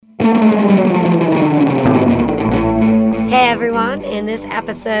Hey everyone, in this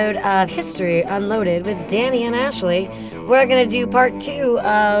episode of History Unloaded with Danny and Ashley, we're going to do part 2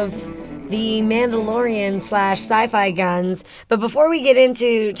 of the Mandalorian / sci-fi guns. But before we get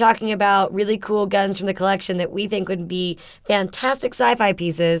into talking about really cool guns from the collection that we think would be fantastic sci-fi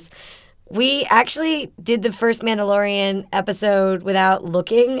pieces, we actually did the first Mandalorian episode without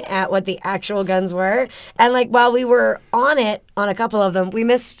looking at what the actual guns were. And while we were on it, on a couple of them, we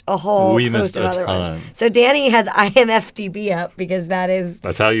missed a whole host of other ones. So Danny has IMFDB up because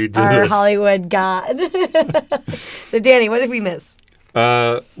that's how you do our this. Hollywood god. So Danny, what did we miss?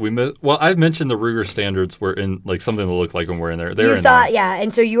 I've mentioned the Ruger standards were in something that looked like them were in there. You thought, yeah,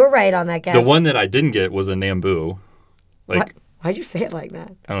 and so you were right on that guess. The one that I didn't get was a Nambu. What? Why'd you say it like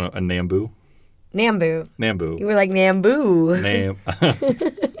that? I don't know, a Nambu. Nambu. You were like Nambu.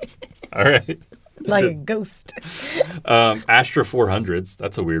 All right. Like a ghost. Astra 400s.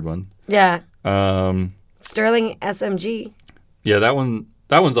 That's a weird one. Yeah. Sterling SMG. Yeah, that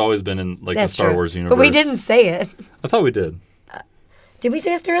one's always been in the Star Wars universe. But we didn't say it. I thought we did. Did we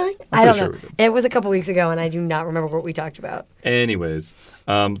say Sterling? I don't know. It was a couple weeks ago, and I do not remember what we talked about. Anyways,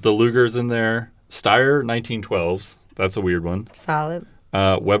 the Luger's in there. Steyr 1912s. That's a weird one. Solid.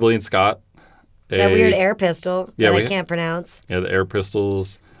 Webley and Scott. That weird air pistol that I can't pronounce. Yeah, the air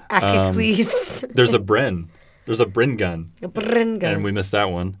pistols. Akaklis. There's a Bren. There's a Bren gun. A Bren gun. And we missed that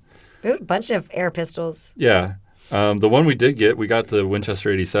one. There's a bunch of air pistols. Yeah. The one we did get, we got the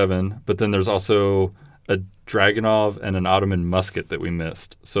Winchester 87, but then there's also a Dragunov and an Ottoman musket that we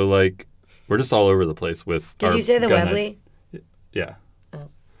missed. So, we're just all over the place with Did you say the Webley? Yeah.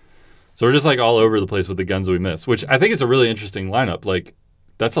 So we're just all over the place with the guns we miss, which I think is a really interesting lineup.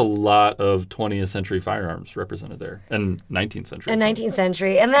 That's a lot of 20th century firearms represented there, and 19th century. And 19th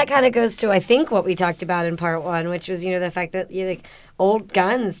century, and that kind of goes to I think what we talked about in part 1, which was the fact that old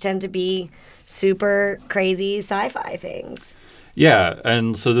guns tend to be super crazy sci-fi things. Yeah,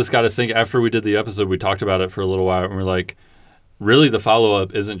 and so this got us thinking. After we did the episode, we talked about it for a little while, and we're like, really, the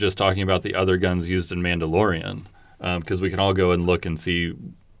follow-up isn't just talking about the other guns used in Mandalorian, because we can all go and look and see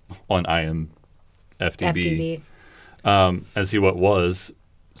on IMFDB. And see what was.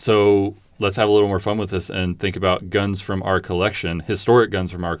 So let's have a little more fun with this and think about guns from our collection, historic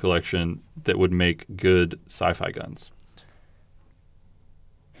guns from our collection that would make good sci-fi guns.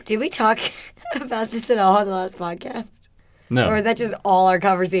 Did we talk about this at all on the last podcast? No. Or was that just all our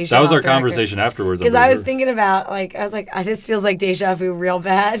conversation? That was our conversation afterwards. Because I was thinking about, this feels like deja vu real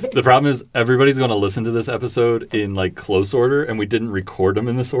bad. The problem is everybody's going to listen to this episode in, close order, and we didn't record them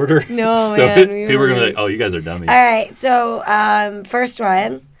in this order. No, so man. People are going to be like, oh, you guys are dummies. All right, so first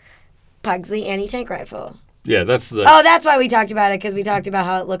one, Pugsley anti-tank rifle. Yeah, that's the... Oh, that's why we talked about it, because we talked about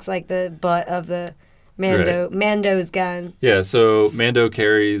how it looks like the butt of the Mando's gun. Yeah, so Mando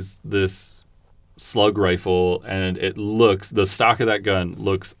carries this slug rifle, and the stock of that gun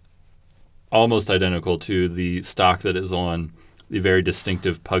looks almost identical to the stock that is on the very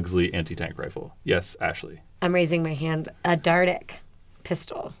distinctive Pugsley anti-tank rifle. Yes, Ashley. I'm raising my hand. A Dardic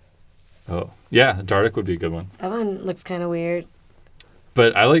pistol. Oh, yeah, a Dardic would be a good one. That one looks kind of weird.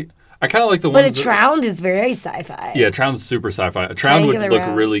 But I kind of like the one. But a Tround is very sci-fi. Yeah, Tround's super sci-fi. A Tround would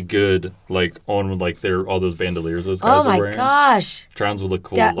look really good, on all those bandoliers those guys are wearing. Oh my gosh! Trounds would look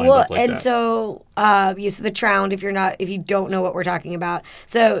cool lined up like that. And so, so the Tround, if you don't know what we're talking about,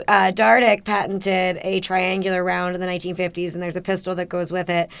 so Dardic patented a triangular round in the 1950s, and there's a pistol that goes with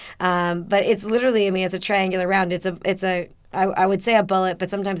it. But it's literally, it's a triangular round. It's a I would say a bullet, but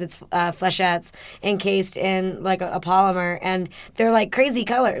sometimes it's flechettes encased in a polymer, and they're crazy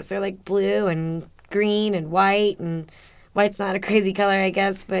colors. They're blue and green and white, and white's not a crazy color, I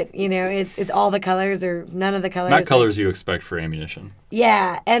guess, but it's all the colors or none of the colors. Not colors you expect for ammunition.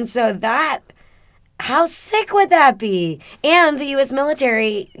 Yeah, and so how sick would that be? And the U.S.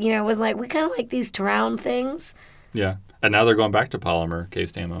 military, was we kind of like these Tround things. Yeah, and now they're going back to polymer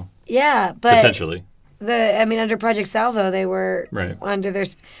cased ammo. Yeah, but potentially. Under Project Salvo, they were under their...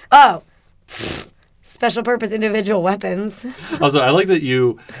 special purpose individual weapons. Also, I like that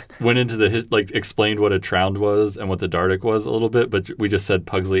you went into explained what a Tround was and what the Dardic was a little bit, but we just said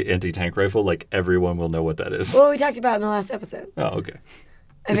Pugsley anti-tank rifle. Everyone will know what that is. Well, we talked about it in the last episode. Oh, okay.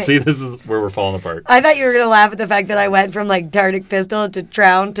 See, this is where we're falling apart. I thought you were going to laugh at the fact that I went from Dardic pistol to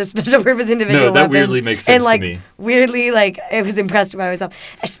Tround to special purpose individual weapons. No, that weirdly makes sense to me. Weirdly, it was impressed by myself.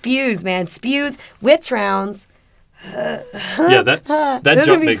 Spews, man. Spews with Trounds. Yeah, that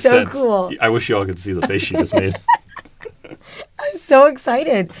jump makes sense. Cool. I wish you all could see the face she just made. I'm so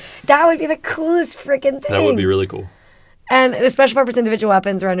excited. That would be the coolest freaking thing. That would be really cool. And the special purpose individual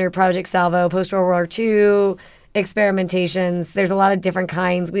weapons are under Project Salvo, post-World War II experimentations. There's a lot of different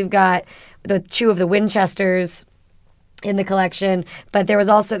kinds. We've got the two of the Winchesters, in the collection, but there's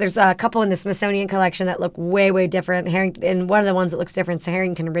a couple in the Smithsonian collection that look way, way different. And one of the ones that looks different is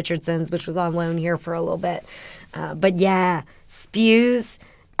Harrington Richardson's, which was on loan here for a little bit. But yeah, spews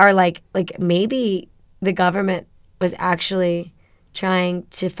are like maybe the government was actually trying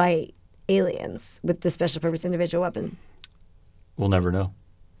to fight aliens with the special purpose individual weapon. We'll never know.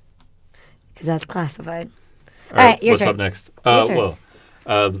 Because that's classified. All right, your what's turn. up next? Your turn.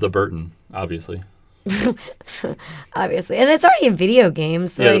 The Burton, obviously. Obviously. And it's already in video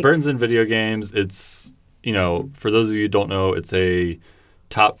games. So Yeah, the Burton's in video games. It's, for those of you who don't know, it's a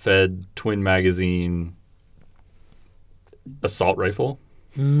top-fed twin magazine assault rifle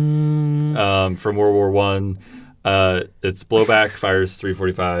from World War One. It's blowback, fires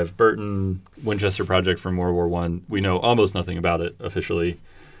 .345. Burton Winchester project from World War One. We know almost nothing about it officially.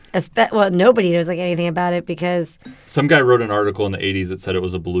 Nobody knows anything about it because Some guy wrote an article in the 80s that said it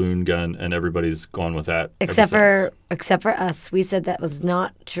was a balloon gun, and everybody's gone with that. except for us, we said that was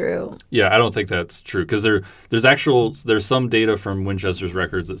not true. Yeah, I don't think that's true because there's some data from Winchester's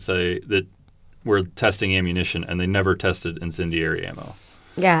records that say that we're testing ammunition, and they never tested incendiary ammo.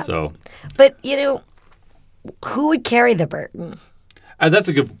 Yeah. So, but who would carry the Burton? that's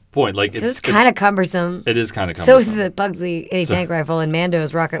a good point. Like It's kind of cumbersome. It is kind of So cumbersome. is the Pugsley anti-tank rifle, and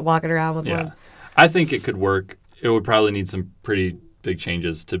Mando's walking around with Yeah, one. I think it could work. It would probably need some pretty big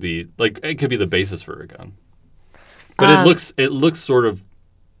changes to be it could be the basis for a gun. But it looks sort of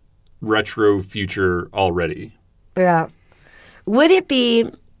retro future already. Yeah. Would it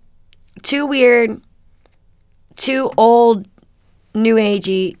be too weird, too old, new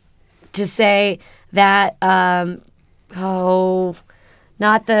agey to say that?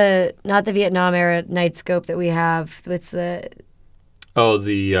 Not the Vietnam era night scope that we have. It's the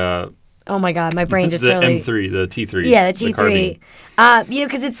oh my god, my brain just the totally M3, the T3. Yeah, the carbine. T3.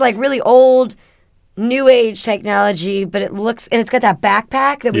 Because it's really old, new age technology, but it's got that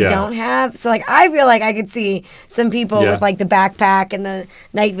backpack that we Yeah. don't have. So I feel like I could see some people with the backpack and the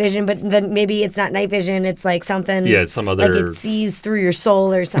night vision, but then maybe it's not night vision. It's something. Yeah, it's some other. it sees through your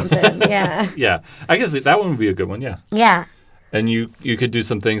soul or something. Yeah. Yeah, I guess that one would be a good one. Yeah. Yeah. And you could do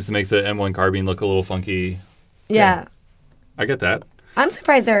some things to make the M1 carbine look a little funky. Yeah. I get that. I'm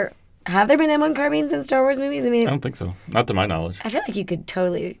surprised have there been M1 carbines in Star Wars movies? I mean, I don't think so. Not to my knowledge. I feel like you could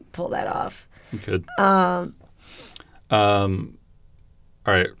totally pull that off. You could. All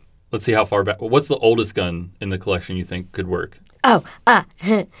right. Let's see how far back. What's the oldest gun in the collection you think could work?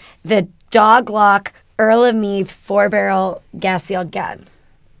 The Doglock Earl of Meath 4-barrel gas-sealed gun.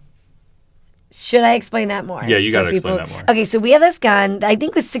 Should I explain that more? Yeah, you got to for people? explain that more. Okay, so we have this gun, I think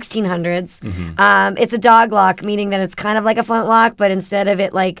it was 1600s. Mm-hmm. It's a dog lock, meaning that it's kind of like a flintlock, but instead of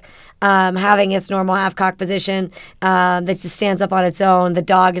it having its normal half-cock position that just stands up on its own, the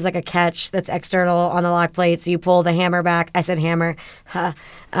dog is like a catch that's external on the lock plate, so you pull the hammer back. I said hammer.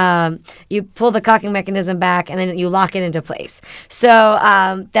 You pull the cocking mechanism back, and then you lock it into place.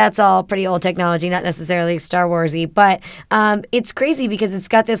 So that's all pretty old technology, not necessarily Star Wars-y, but it's crazy because it's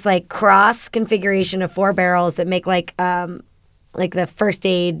got this cross configuration of 4 barrels that make the first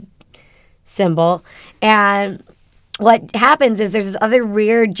aid symbol. And what happens is there's this other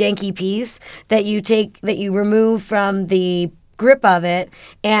weird janky piece that you remove from the grip of it,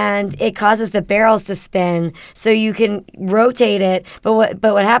 and it causes the barrels to spin so you can rotate it. But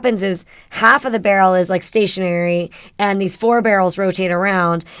what happens is half of the barrel is stationary, and these 4 barrels rotate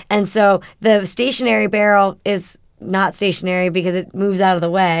around, and so the stationary barrel is not stationary because it moves out of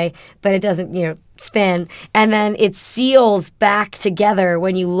the way, but it doesn't spin, and then it seals back together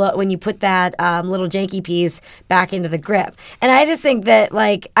when you put that little janky piece back into the grip. And I just think that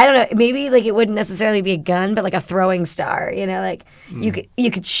I don't know, maybe it wouldn't necessarily be a gun, but a throwing star. You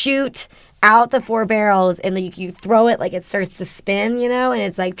could shoot out the 4 barrels, and you throw it it starts to spin, and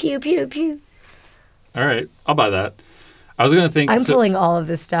it's pew pew pew. All right, I'll buy that. I was gonna think. I'm pulling all of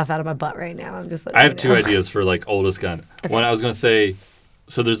this stuff out of my butt right now. I'm just. I have 2 ideas for oldest gun. Okay. One, I was gonna say.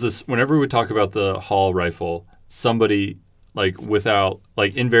 So there's this. Whenever we talk about the Hall rifle, somebody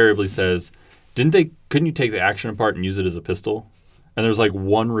invariably says, couldn't you take the action apart and use it as a pistol? And there's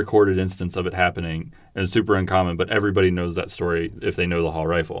one recorded instance of it happening, and it's super uncommon, but everybody knows that story if they know the Hall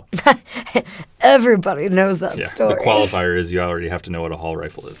rifle. Everybody knows that story. The qualifier is you already have to know what a Hall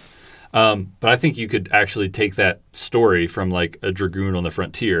rifle is. But I think you could actually take that story from a dragoon on the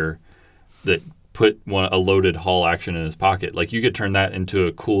frontier that put a loaded Hall action in his pocket. You could turn that into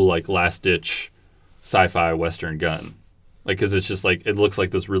a cool last ditch sci-fi Western gun. Because it's just it looks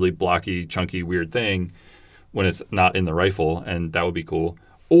like this really blocky, chunky, weird thing when it's not in the rifle, and that would be cool.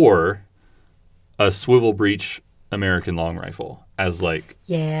 Or a swivel breech American long rifle as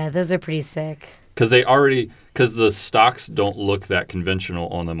Yeah, those are pretty sick. because the stocks don't look that conventional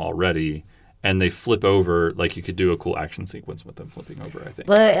on them already, and they flip over. Like you could do a cool action sequence with them flipping over, I think.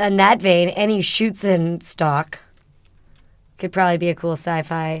 Well, in that vein, any shoots in stock could probably be a cool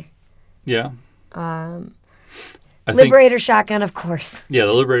sci-fi. Yeah. Liberator shotgun, of course. Yeah,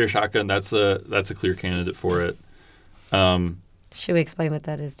 the Liberator shotgun. That's a clear candidate for it. Should we explain what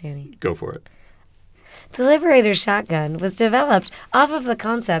that is, Danny? Go for it. The Liberator shotgun was developed off of the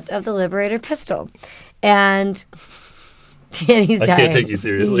concept of the Liberator pistol. And Danny's dying. I can't take you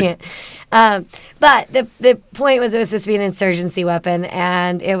seriously. But the point was it was supposed to be an insurgency weapon,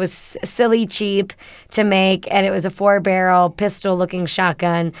 and it was silly cheap to make, and it was a 4-barrel pistol-looking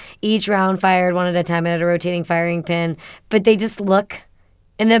shotgun. Each round fired one at a time and had a rotating firing pin. But they just look...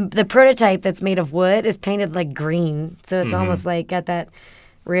 And the prototype that's made of wood is painted like green, so it's almost like got that...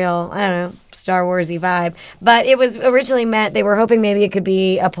 real, I don't know, Star Wars-y vibe. But it was originally meant, they were hoping maybe it could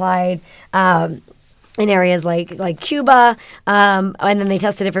be applied in areas like Cuba, and then they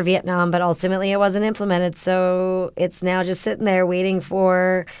tested it for Vietnam, but ultimately it wasn't implemented. So it's now just sitting there waiting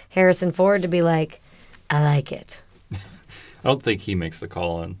for Harrison Ford to be like, I like it. I don't think he makes the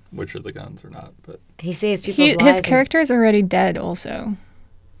call on which are the guns or not, but he saves people's lives. His character is already dead also.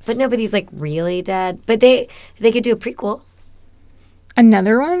 But nobody's like really dead. But they could do a prequel.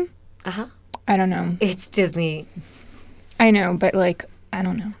 Another one? Uh-huh. I don't know. It's Disney. I know, but like, I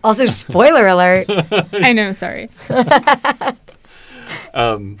don't know. Also, spoiler alert. I know, sorry.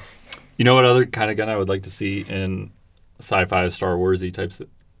 You know what other kind of gun I would like to see in sci-fi, Star Wars-y types?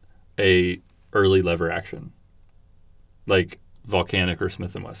 A early lever action. Like Volcanic or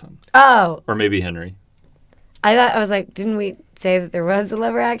Smith & Wesson. Oh. Or maybe Henry. I was like, didn't we say that there was a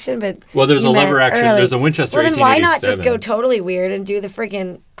lever action? But well, there's a lever action. Early. There's a Winchester 1887. Well, then why not just go totally weird and do the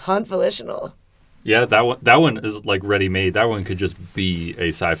freaking Hunt Volitional? Yeah, that one is like ready-made. That one could just be a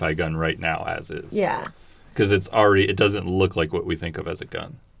sci-fi gun right now as is. Yeah. Because it doesn't look like what we think of as a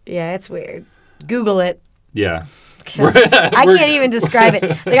gun. Yeah, it's weird. Google it. Yeah. I can't even describe it.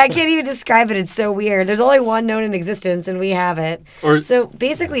 Like, I can't even describe it. It's so weird. There's only one known in existence, and we have it. So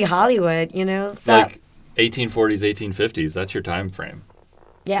basically Hollywood, you know? So, like 1840s, 1850s. That's your time frame.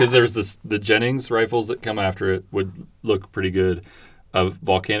 Yeah. Because there's the Jennings rifles that come after it would look pretty good.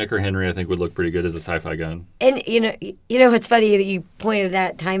 Volcanic or Henry, I think, would look pretty good as a sci-fi gun. And you know, it's funny that you pointed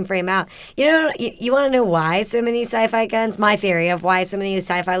that time frame out. You know, you want to know why so many sci-fi guns? My theory of why so many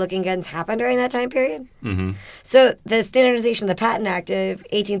sci-fi looking guns happened during that time period. Mm-hmm. So the standardization of the Patent Act of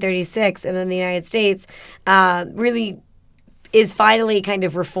 1836 and in the United States really is finally kind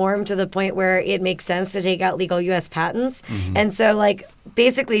of reformed to the point where it makes sense to take out legal U.S. patents. Mm-hmm. And so, like,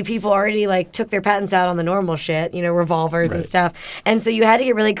 basically people already, like, took their patents out on the normal shit, you know, revolvers and stuff. And so you had to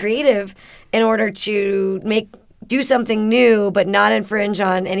get really creative in order to do something new but not infringe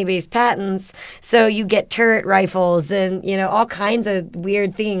on anybody's patents. So you get turret rifles and, you know, all kinds of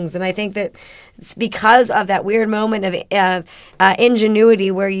weird things. And I think that it's because of that weird moment of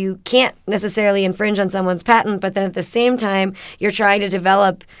ingenuity where you can't necessarily infringe on someone's patent, but then at the same time, you're trying to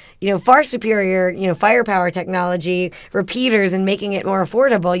develop, you know, far superior, you know, firepower technology, repeaters, and making it more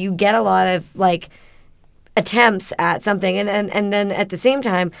affordable. You get a lot of, like, attempts at something. And then at the same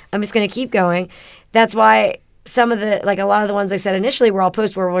time, I'm just going to keep going. That's why some of the, like, a lot of the ones I said initially were all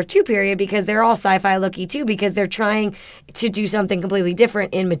post-World War II period because they're all sci-fi looky too because they're trying to do something completely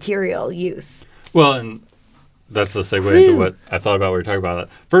different in material use. Well, and that's the segue into what I thought about when we were talking about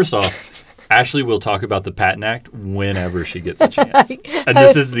that. First off, Ashley will talk about the Patent Act whenever she gets a chance. And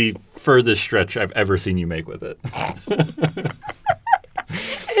this is the furthest stretch I've ever seen you make with it.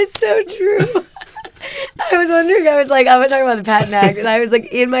 It's so true. I was wondering, I was like, I'm going to talk about the Patent Act. And I was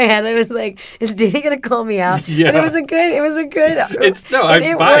like, in my head, I was like, is Danny going to call me out? Yeah. But it was a good.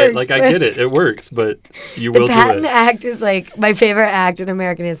 I buy it. Like, I get it. It works, but you will do it. The Patent Act is like my favorite act in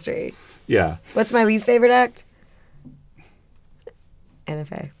American history. Yeah. What's my least favorite act?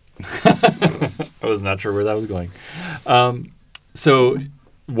 NFA. I was not sure where that was going. So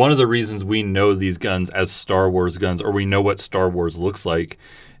one of the reasons we know these guns as Star Wars guns, or we know what Star Wars looks like,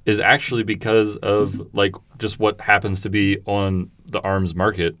 is actually because of, like, just what happens to be on the arms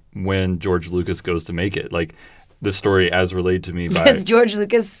market when George Lucas goes to make it. Like, this story as relayed to me by... Because George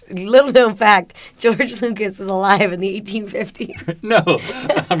Lucas, little known fact, George Lucas was alive in the 1850s. No,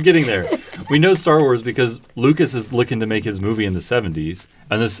 I'm getting there. We know Star Wars because Lucas is looking to make his movie in the 70s,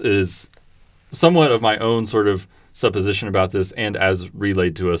 and this is somewhat of my own sort of supposition about this and as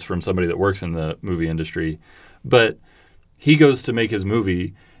relayed to us from somebody that works in the movie industry. But he goes to make his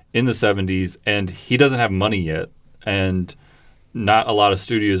movie in the 70s, and he doesn't have money yet, and not a lot of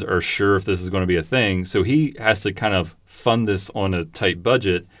studios are sure if this is going to be a thing, so he has to kind of fund this on a tight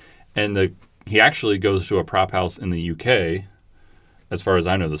budget, and he actually goes to a prop house in the UK, as far as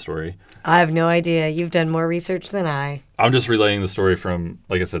I know the story. I have no idea. You've done more research than I. I'm just relaying the story from,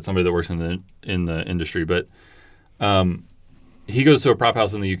 like I said, somebody that works in the industry. But he goes to a prop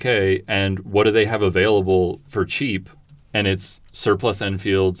house in the UK, and what do they have available for cheap? And it's surplus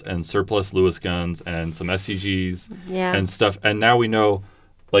Enfields and surplus Lewis guns and some SCGs and stuff. And now we know,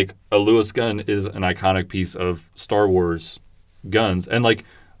 like, a Lewis gun is an iconic piece of Star Wars guns. And, like,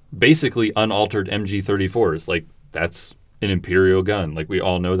 basically unaltered MG-34s. Like, that's an Imperial gun. Like, we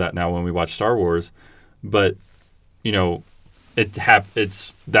all know that now when we watch Star Wars. But, you know,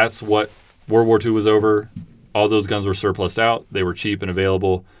 that's what World War II was over. All those guns were surplused out. They were cheap and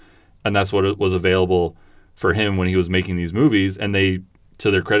available. And that's what was available for him when he was making these movies. And they, to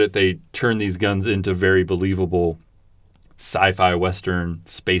their credit, they turned these guns into very believable sci-fi Western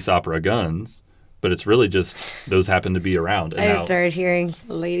space opera guns. But it's really just those happen to be around. And I just started hearing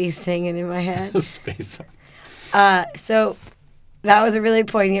ladies singing in my head. Space So that was a really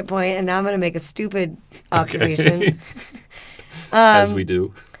poignant point, and now I'm going to make a stupid observation. Okay. As we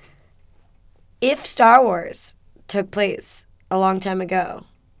do. If Star Wars took place a long time ago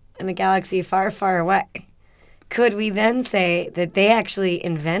in a galaxy far, far away, could we then say that they actually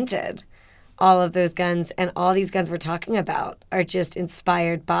invented all of those guns, and all these guns we're talking about are just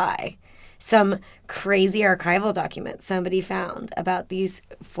inspired by some crazy archival document somebody found about these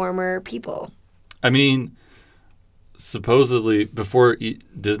former people? I mean, supposedly, before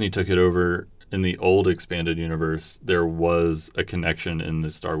Disney took it over in the old expanded universe, there was a connection in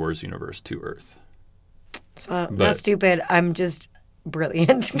the Star Wars universe to Earth. So I'm not stupid. I'm just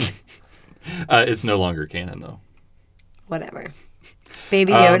brilliant. It's no longer canon, though. Whatever.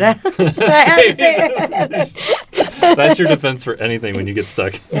 Baby Yoda. That's your defense for anything when you get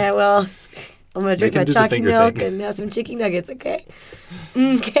stuck. Yeah, well, I'm going to drink my chalky milk and have some chicken nuggets, okay?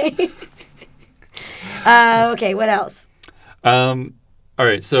 Okay. Okay, what else? All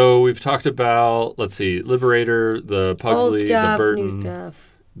right, so we've talked about, let's see, Liberator, the Pugsley, Old stuff, the Burton, new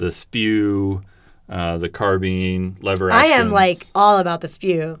stuff. the Spew, the Carbine, lever actions. I am, like, all about the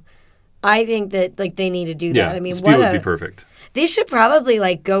Spew. I think that, like, they need to do that. I mean, Spew would be perfect. They should probably,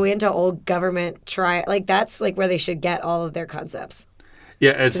 like, go into old government like, that's, like, where they should get all of their concepts.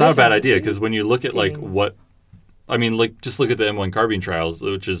 Yeah, it's not a bad idea, because when you look at, like, just look at the M1 Carbine trials,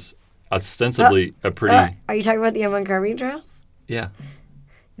 which is ostensibly a pretty... Are you talking about the M1 Carbine trials? Yeah.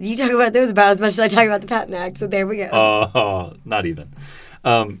 You talk about those about as much as I talk about the Patent Act, so there we go. Oh, not even.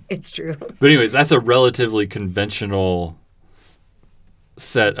 It's true. But anyways, that's a relatively conventional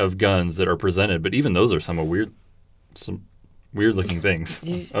set of guns that are presented, but even those are some weird-looking things. Did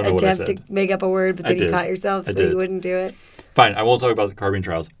you just I don't know what I attempt to make up a word, but then you caught yourself so you wouldn't do it? Fine, I won't talk about the Carbine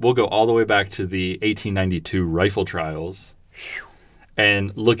trials. We'll go all the way back to the 1892 rifle trials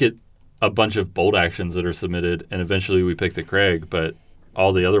and look at a bunch of bolt actions that are submitted, and eventually we pick the Craig, but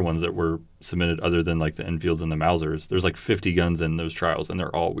all the other ones that were submitted other than like the Enfields and the Mausers, there's like 50 guns in those trials, and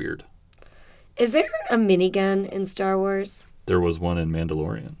they're all weird. Is there a minigun in Star Wars? There was one in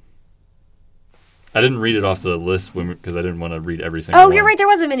Mandalorian. I didn't read it off the list because I didn't want to read every single one. Oh, you're right. There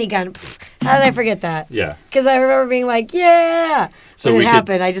was a minigun. How did I forget that? Yeah. Because I remember being like, yeah. So when it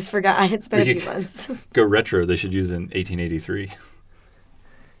happened, I just forgot. It's been a few months. Go retro. They should use it in 1883.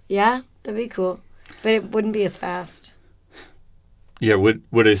 Yeah, that'd be cool. But it wouldn't be as fast. Yeah,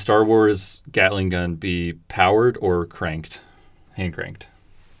 would a Star Wars Gatling gun be powered or cranked? Hand cranked?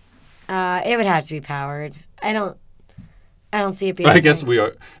 It would have to be powered. I don't see it being I guess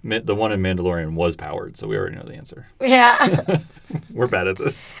cranked. the one in Mandalorian was powered, so we already know the answer. Yeah. We're bad at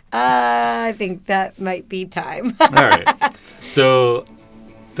this. I think that might be time. All right. So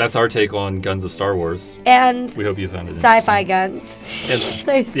that's our take on guns of Star Wars. And we hope you found it sci-fi guns.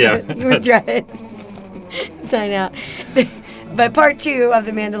 You were trying to sign out. But part 2 of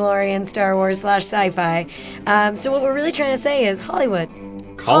the Mandalorian, Star Wars / sci-fi. So what we're really trying to say is Hollywood.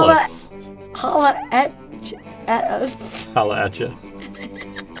 Call us. Holla at us. Holla at you.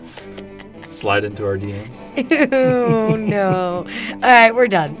 Slide into our DMs. Oh, no. All right, we're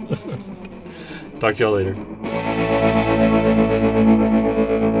done. Talk to y'all later.